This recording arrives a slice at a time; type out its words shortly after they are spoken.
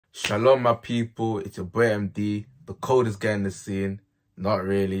Shalom, my people. It's your boy MD. The code is getting the scene. Not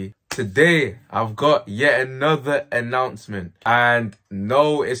really. Today, I've got yet another announcement. And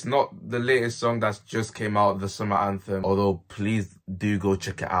no, it's not the latest song that's just came out, the Summer Anthem. Although, please do go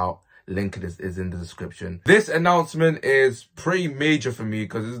check it out. Link is in the description. This announcement is pretty major for me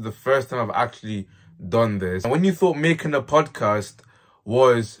because this is the first time I've actually done this. And when you thought making a podcast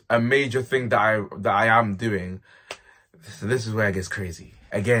was a major thing that I am doing, so this is where it gets crazy.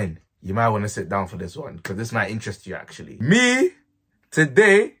 Again, you might want to sit down for this one because this might interest you actually. Me,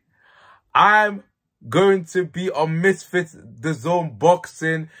 today, I'm going to be on Misfits The Zone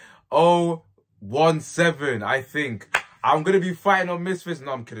Boxing 017, I think. I'm going to be fighting on Misfits.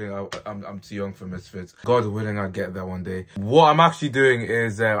 No, I'm kidding. I'm too young for Misfits. God willing, I'll get there one day. What I'm actually doing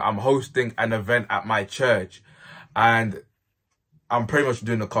is I'm hosting an event at my church. And I'm pretty much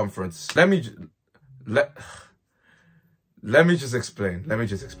doing a conference. Let me just explain.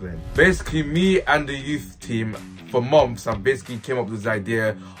 Basically, me and the youth team for months have basically came up with this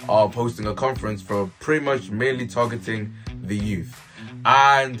idea of hosting a conference for pretty much mainly targeting the youth.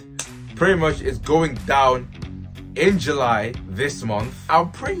 And pretty much it's going down in July this month.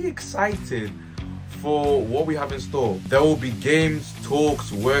 I'm pretty excited for what we have in store. There will be games,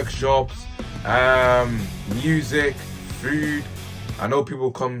 talks, workshops, music, food. I know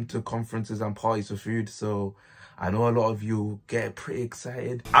people come to conferences and parties for food, so I know a lot of you get pretty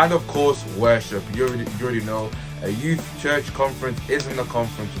excited. And of course, worship. You already know, a youth church conference isn't a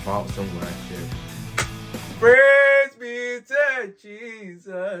conference without some worship. Praise be to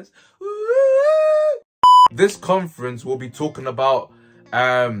Jesus. Woo! This conference will be talking about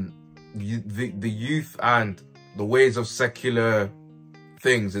the youth and the ways of secular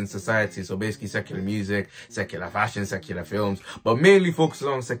things in society. So basically secular music, secular fashion, secular films, but mainly focuses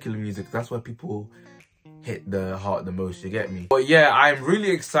on secular music. That's where people hit the heart the most, you get me? But yeah, I'm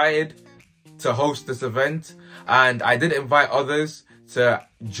really excited to host this event, and I did invite others to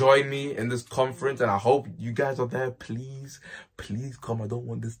join me in this conference, and I hope you guys are there. Please come. I don't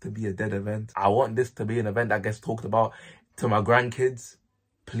want this to be a dead event. I want this to be an event that gets talked about to my grandkids.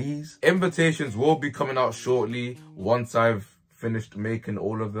 Please. Invitations will be coming out shortly once I've finished making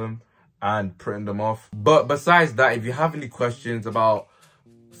all of them and printing them off. But besides that, if you have any questions about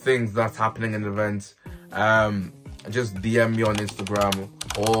things that's happening in the event, just DM me on Instagram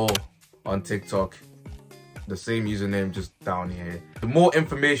or on TikTok. The same username just down here. The more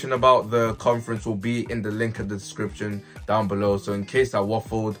information about the conference will be in the link in the description down below. So in case I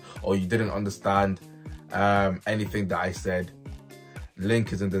waffled or you didn't understand anything that I said,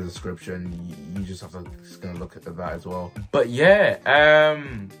 link is in the description. You just have to just gonna look at that as well. But yeah,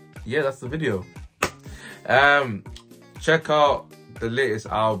 yeah, that's the video. Check out the latest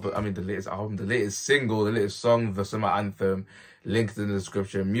album, the latest single, the latest song, the Summer Anthem. Links in the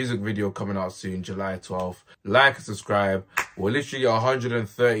description. Music video coming out soon, July 12th. Like and subscribe. We're literally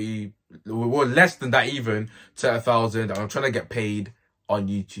 130, we're less than that even, to 1,000. And I'm trying to get paid on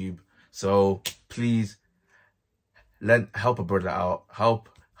YouTube. So please, help a brother out. Help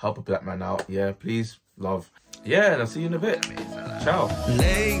a black man out. Yeah, please. Love. Yeah, and I'll see you in a bit. Ciao.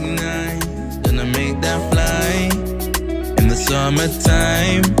 Late night, gonna make that fly in the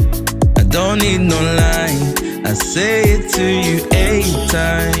summertime. I don't need no line. I say it to you 8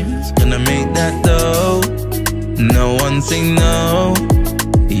 times. Gonna make that dough. No one say no.